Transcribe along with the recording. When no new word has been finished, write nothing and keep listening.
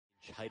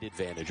Height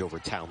advantage over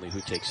Townley, who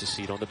takes a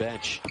seat on the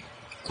bench.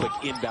 Quick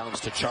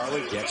inbounds to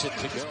Charli, gets it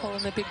to go. Pull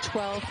in the Big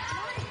 12.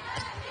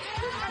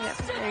 Yep,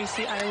 there you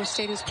see Iowa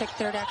State, who's picked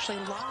third, actually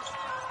lost.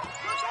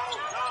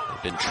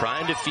 Been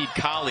trying to feed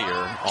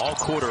Collier all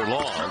quarter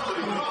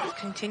long.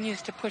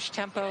 Continues to push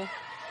tempo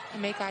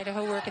and make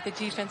Idaho work at the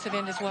defensive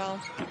end as well.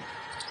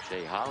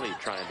 Jay Holly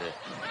trying to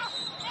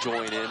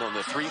join in on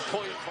the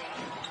three-point.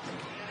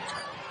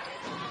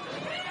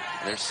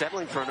 They're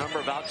settling for a number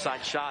of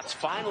outside shots.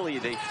 Finally,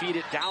 they feed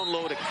it down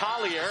low to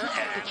Collier.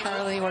 To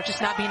Charli, or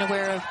just not being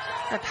aware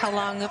of how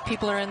long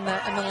people are in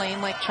the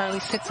lane, like Charli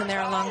sits in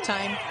there a long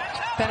time.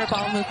 Better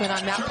ball movement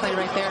on that play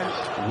right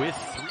there. With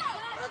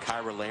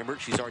Kyra Lambert,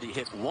 she's already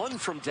hit one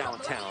from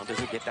downtown.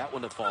 Doesn't get that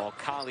one to fall.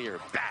 Collier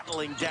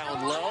battling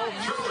down low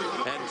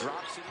and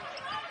drops it.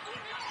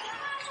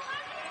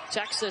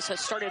 Texas has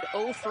started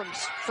 0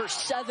 for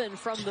 7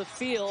 from the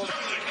field.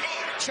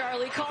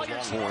 Charli Collier.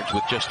 Longhorns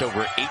with just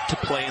over 8 to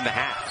play in the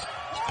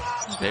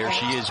half. There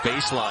she is,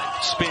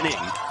 baseline, spinning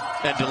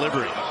and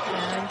delivering.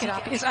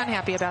 And is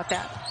unhappy about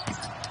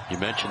that. You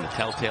mentioned the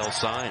telltale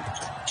sign.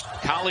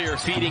 Collier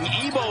feeding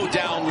Ebo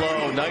down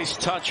low. Nice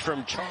touch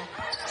from Charli.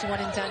 It's one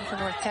and done for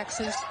North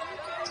Texas.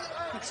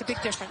 Makes a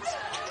big difference.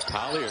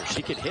 Collier,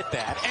 she can hit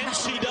that, and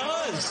she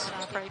does.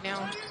 Right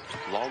now.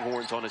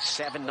 Longhorns on a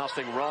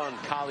 7-0 run.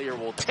 Collier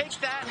will take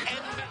that.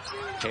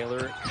 And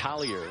Taylor,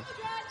 Collier,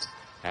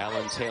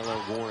 Allen, Taylor,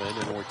 Warren,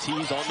 and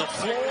Ortiz on the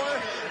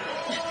floor.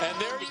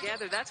 And they're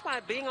together. That's why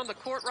being on the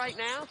court right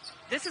now,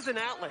 this is an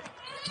outlet.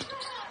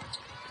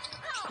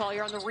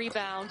 Collier on the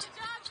rebound.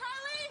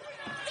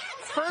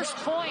 First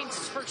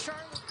points for Charli.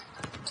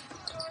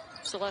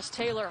 Celeste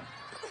Taylor.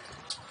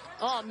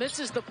 Oh,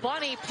 misses the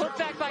bunny. Put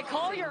back by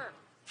Collier.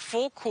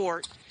 Full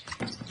court.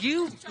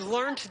 You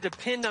learn to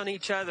depend on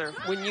each other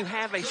when you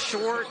have a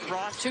short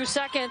roster. 2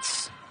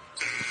 seconds.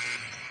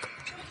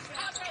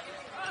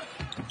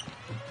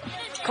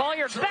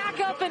 Collier back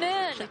up and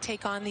in.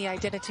 Take on the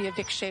identity of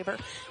Vic Shaver.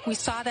 We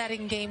saw that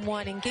in game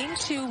 1. In game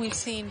 2, we've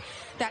seen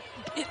that.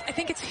 I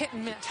think it's hit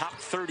and miss. Top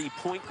 30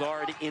 point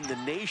guard in the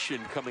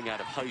nation coming out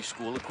of high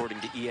school, according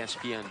to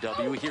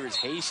ESPNW. Here is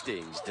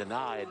Hastings,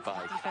 denied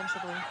by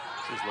defensively.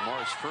 This is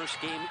Lamar's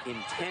first game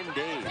in 10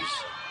 days.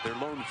 Their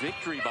lone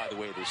victory, by the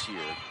way, this year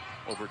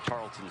over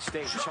Tarleton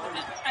State.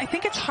 I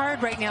think it's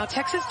hard right now.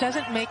 Texas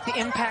doesn't make the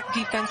impact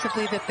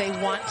defensively that they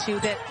want to,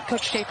 that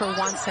Coach Schaefer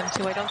wants them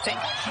to, I don't think.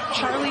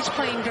 Charli's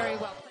playing very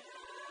well.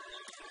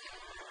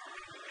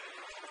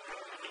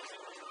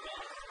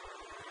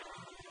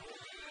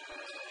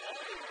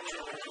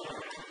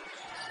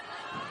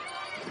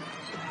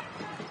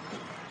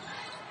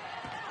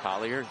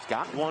 Collier's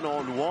got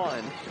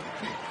one-on-one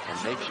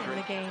and makes sure in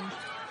the game.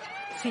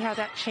 See how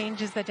that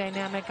changes the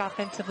dynamic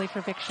offensively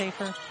for Vic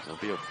Shafer. There'll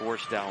be a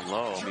force down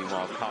low.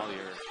 Meanwhile, Collier.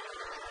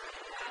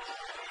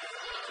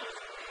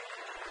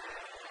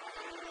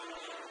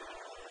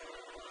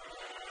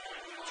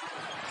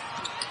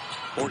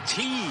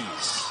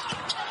 Ortiz.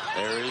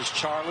 There is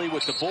Charli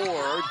with the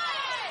board.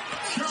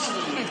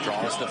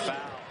 Draws the foul.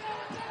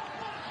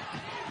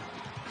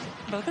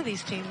 Both of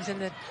these teams in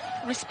the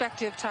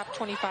respective top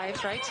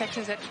 25s, right?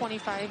 Texas at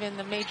 25 in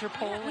the major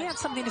poll. We have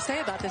something to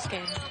say about this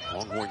game.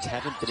 Longhorns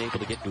haven't been able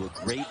to get into a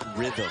great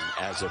rhythm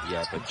as of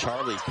yet, but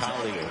Charli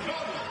Collier.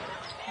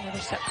 Another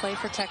set play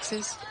for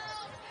Texas.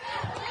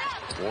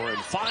 Warren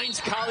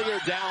finds Collier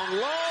down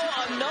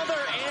low. Another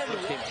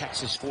and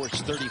Texas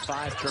forced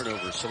 35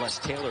 turnovers.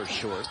 Celeste Taylor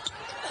short.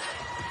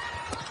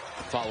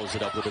 Follows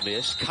it up with a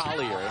miss.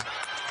 Collier.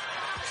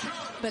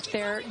 But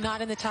they're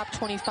not in the top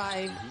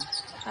 25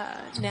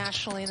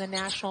 nationally in the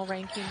national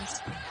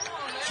rankings.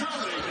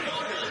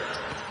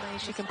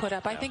 She can put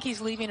up. I think he's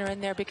leaving her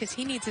in there because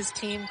he needs his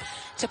team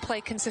to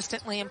play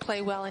consistently and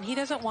play well, and he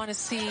doesn't want to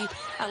see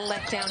a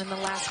letdown in the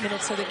last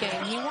minutes of the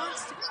game. He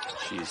wants to.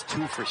 She is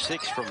 2 for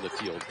 6 from the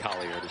field,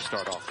 Collier, to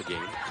start off the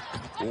game.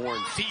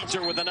 Warren feeds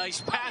her with a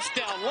nice pass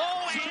down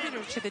low.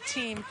 And to the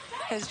team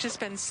has just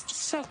been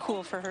so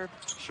cool for her.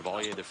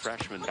 Chevalier, the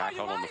freshman, back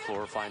out on the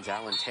floor, finds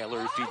Allen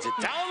Taylor, who feeds it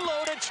down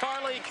low to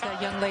Charli.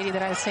 The young lady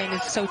that I was saying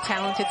is so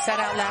talented, sat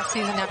out last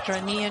season after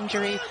a knee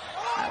injury.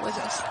 Was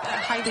a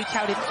highly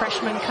touted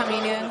freshman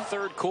coming in.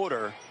 Third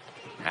quarter,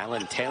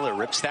 Allen Taylor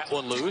rips that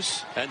one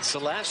loose, and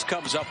Celeste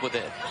comes up with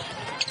it.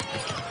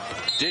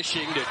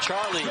 Dishing to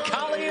Charli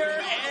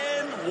Collier,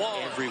 and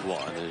one.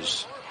 Everyone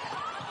is.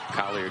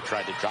 Collier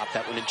tried to drop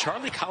that one. And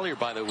Charli Collier,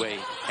 by the way,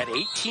 had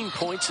 18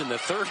 points in the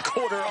third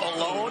quarter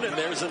alone, and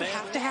there's an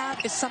have to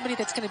have is somebody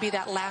that's going to be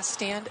that last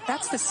stand.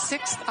 That's the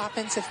 6th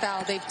offensive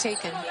foul they've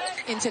taken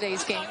in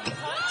today's game.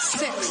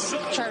 6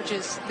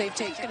 charges they've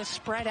taken. Going to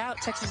spread out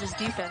Texas's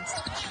defense.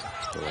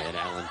 And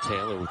Allen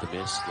Taylor with the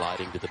miss,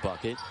 sliding to the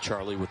bucket.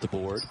 Charli with the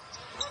board.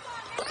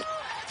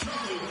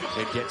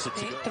 It gets it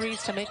to 8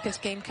 threes to make this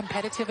game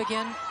competitive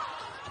again.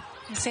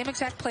 And same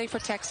exact play for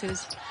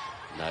Texas.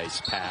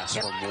 Nice pass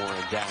from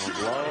Warren down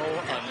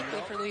low.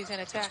 Play for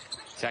Louisiana Tech.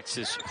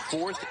 Texas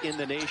 4th in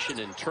the nation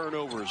in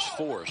turnovers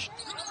forced.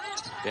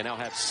 They now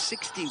have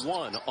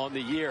 61 on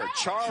the year.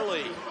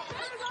 Charli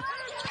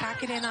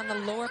pack it in on the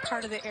lower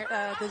part of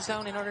the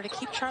zone in order to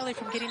keep Charli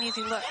from getting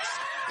easy looks.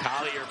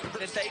 Collier.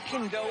 That they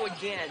can go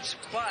against,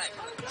 but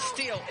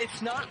still,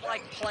 it's not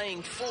like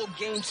playing full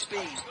game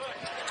speed.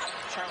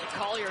 Charli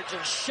Collier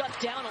just shut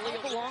down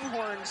illegal. The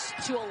Longhorns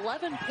to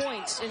 11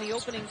 points in the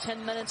opening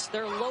 10 minutes.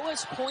 Their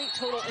lowest point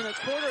total in a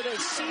quarter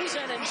this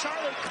season, and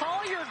Charli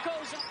Collier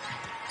goes up.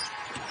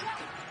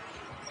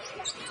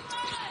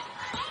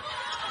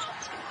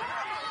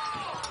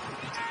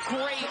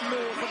 Great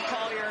move from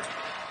Collier.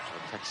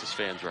 Texas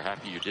fans were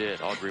happy you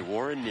did. Audrey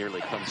Warren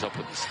nearly comes up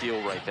with the steal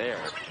right there.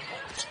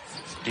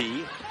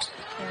 B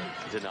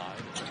denied.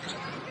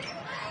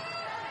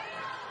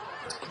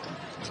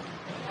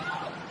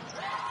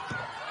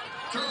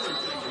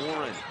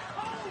 Warren.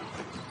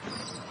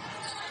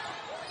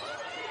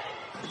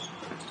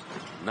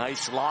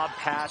 Nice lob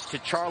pass to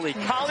Charli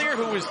Collier,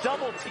 who was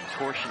double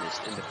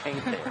contortionist in the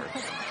paint there.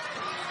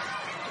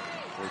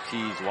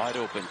 Ortiz wide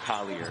open.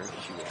 Collier.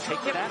 She will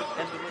take that.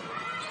 And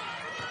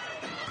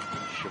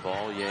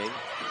Chevalier.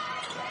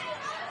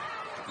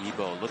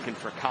 Ebo looking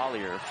for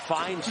Collier.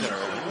 Finds her.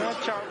 And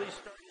Charli.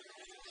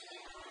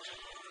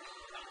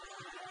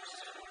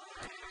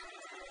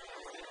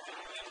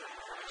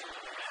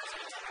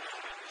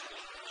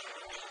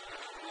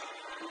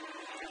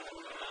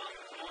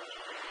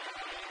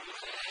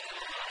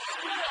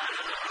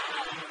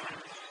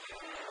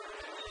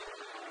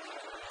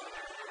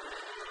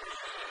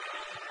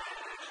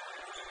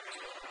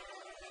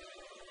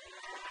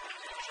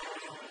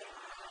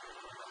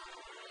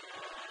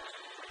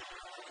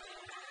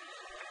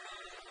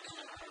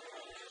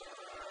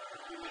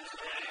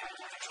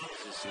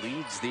 This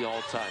leads the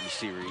all-time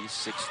series,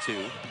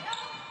 6-2.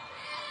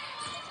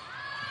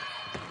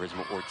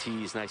 Charisma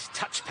Ortiz, nice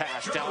touch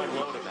pass down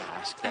low to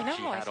Mask that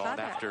she had on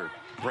after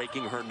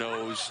breaking her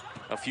nose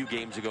a few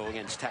games ago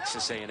against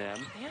Texas A&M.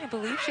 Yeah, I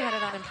believe she had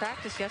it on in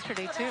practice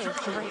yesterday, too.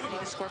 Great way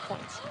to score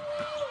points.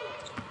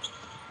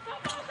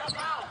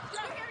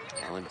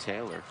 Alan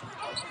Taylor.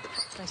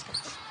 Nice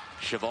pass.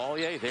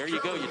 Chevalier, there you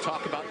go. You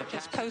talk about the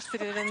just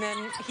posted it, and then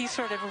he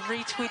sort of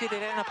retweeted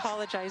it and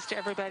apologized to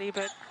everybody.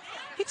 But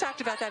he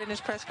talked about that in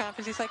his press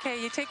conference. He's like,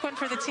 hey, you take one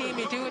for the team,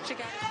 you do what you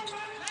got.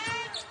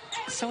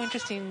 It's so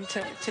interesting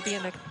to be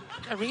in the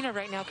arena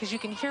right now because you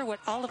can hear what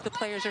all of the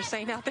players are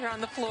saying out there on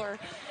the floor.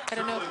 I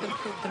don't know if it's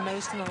improved the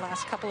most in the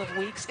last couple of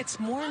weeks. It's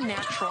more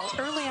natural.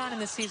 Early on in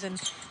the season,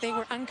 they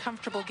were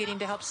uncomfortable getting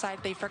to help side.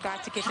 They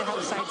forgot to get to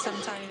help side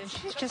sometime, and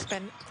she's just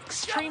been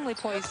extremely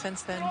poised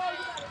since then.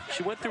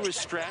 She went through a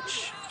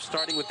stretch,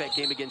 starting with that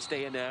game against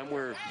A&M,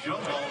 where she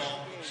was...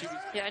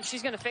 Yeah, and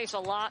she's going to face a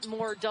lot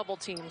more double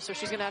teams, so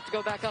she's going to have to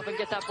go back up and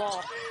get that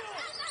ball.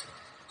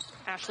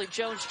 Ashley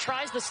Jones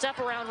tries the step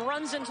around,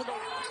 runs into the...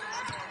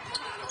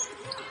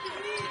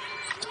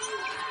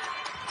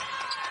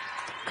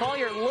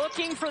 Collier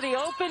looking for the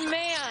open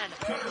man.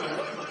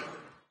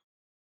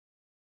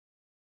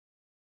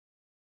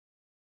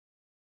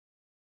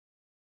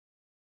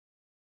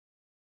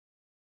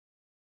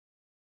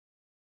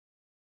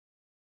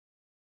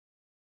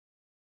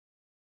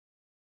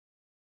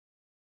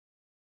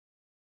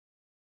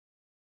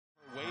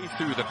 Way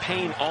through the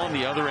paint on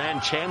the other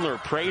end, Chandler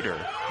Prater.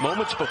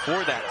 Moments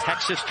before that,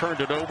 Texas turned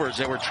it over as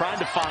they were trying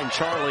to find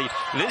Charli.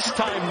 This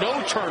time,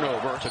 no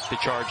turnover. Took the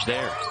charge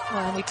there.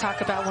 Well, and we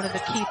talk about one of the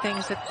key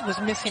things that was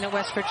missing at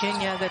West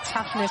Virginia, the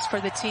toughness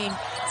for the team.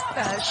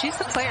 She's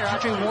the player.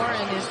 Audrey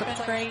Warren is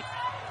great.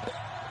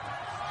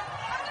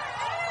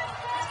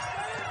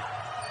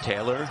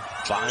 Taylor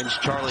finds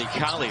Charli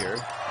Collier.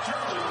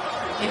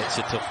 Gets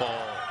it to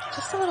fall.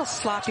 Just a little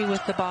sloppy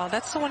with the ball.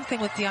 That's the one thing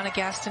with Deanna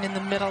Gaston in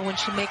the middle when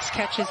she makes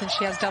catches and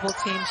she has double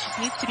teams.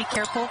 She needs to be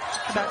careful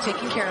about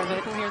taking care of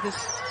it here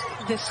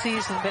this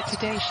season. But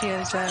today she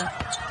has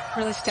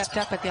really stepped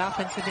up at the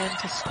offensive end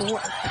to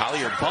score.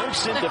 Collier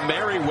bumps into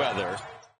Merriweather.